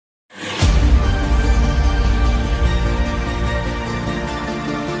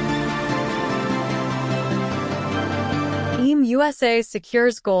USA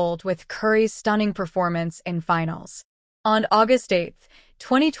secures gold with Curry's stunning performance in finals. On August 8,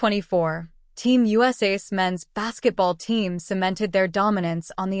 2024, Team USA's men's basketball team cemented their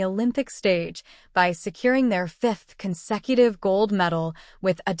dominance on the Olympic stage by securing their fifth consecutive gold medal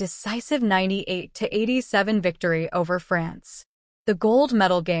with a decisive 98-87 victory over France. The gold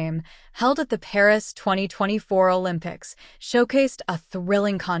medal game, held at the Paris 2024 Olympics, showcased a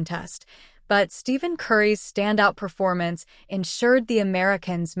thrilling contest, but Stephen Curry's standout performance ensured the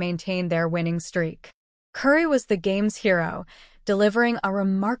Americans maintained their winning streak. Curry was the game's hero, delivering a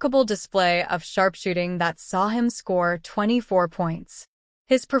remarkable display of sharpshooting that saw him score 24 points.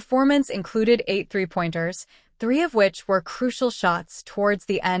 His performance included 8 three-pointers, 3 of which were crucial shots towards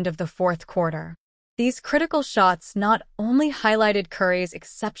the end of the fourth quarter. These critical shots not only highlighted Curry's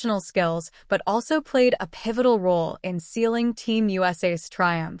exceptional skills but also played a pivotal role in sealing Team USA's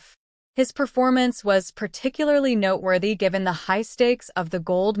triumph. His performance was particularly noteworthy given the high stakes of the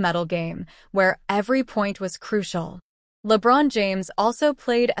gold medal game, where every point was crucial. LeBron James also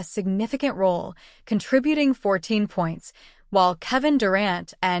played a significant role, contributing 14 points, while Kevin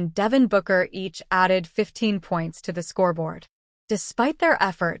Durant and Devin Booker each added 15 points to the scoreboard. Despite their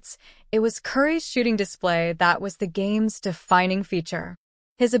efforts, it was Curry's shooting display that was the game's defining feature.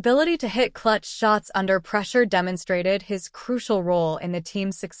 His ability to hit clutch shots under pressure demonstrated his crucial role in the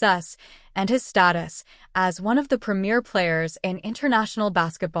team's success and his status as one of the premier players in international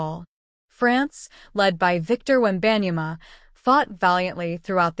basketball. France, led by Victor Wembanyama, fought valiantly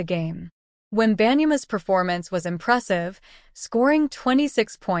throughout the game. Wembanyama's performance was impressive, scoring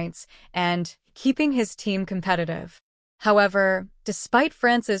 26 points and keeping his team competitive. However, despite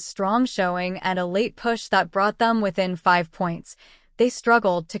France's strong showing and a late push that brought them within 5 points, they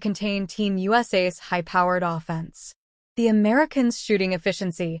struggled to contain Team USA's high-powered offense. The Americans' shooting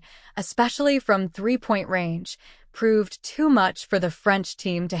efficiency, especially from three-point range, proved too much for the French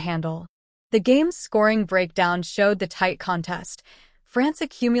team to handle. The game's scoring breakdown showed the tight contest. France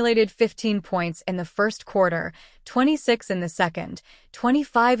accumulated 15 points in the first quarter, 26 in the second,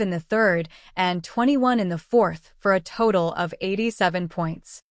 25 in the third, and 21 in the fourth, for a total of 87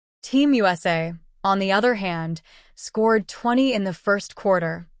 points. Team USA, on the other hand, scored 20 in the first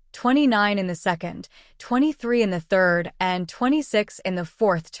quarter, 29 in the second, 23 in the third, and 26 in the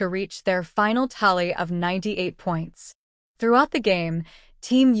fourth to reach their final tally of 98 points. Throughout the game,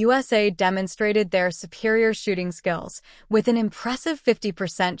 Team USA demonstrated their superior shooting skills, with an impressive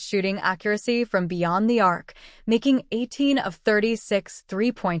 50% shooting accuracy from beyond the arc, making 18 of 36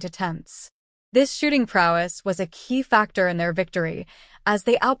 three-point attempts. This shooting prowess was a key factor in their victory, as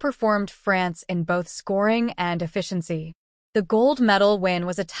they outperformed France in both scoring and efficiency. The gold medal win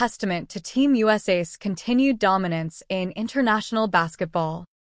was a testament to Team USA's continued dominance in international basketball.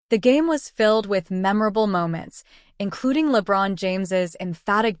 The game was filled with memorable moments, including LeBron James's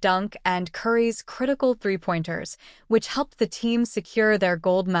emphatic dunk and Curry's critical three-pointers, which helped the team secure their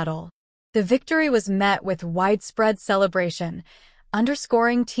gold medal. The victory was met with widespread celebration,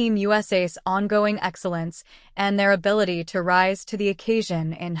 underscoring Team USA's ongoing excellence and their ability to rise to the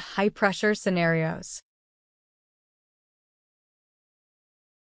occasion in high-pressure scenarios.